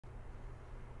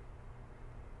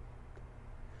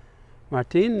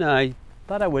Martine, I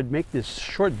thought I would make this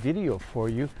short video for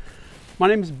you. My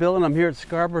name is Bill and I'm here at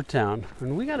Scarborotown,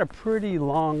 and we got a pretty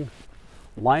long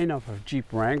lineup of Jeep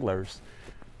Wranglers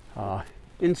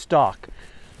in stock.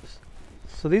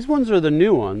 So these ones are the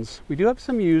new ones. We do have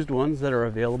some used ones that are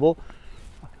available.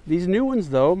 These new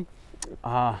ones though,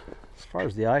 as far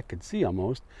as the eye could see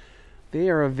almost, they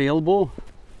are available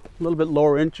a little bit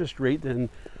lower interest rate than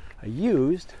a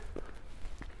used.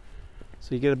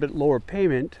 So you get a bit lower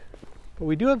payment. But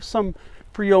we do have some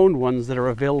pre-owned ones that are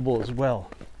available as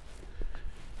well.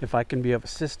 If I can be of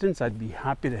assistance, I'd be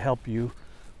happy to help you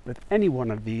with any one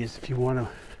of these if you want to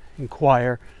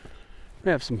inquire.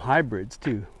 We have some hybrids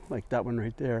too, like that one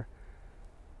right there.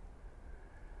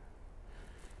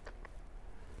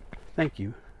 Thank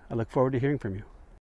you. I look forward to hearing from you.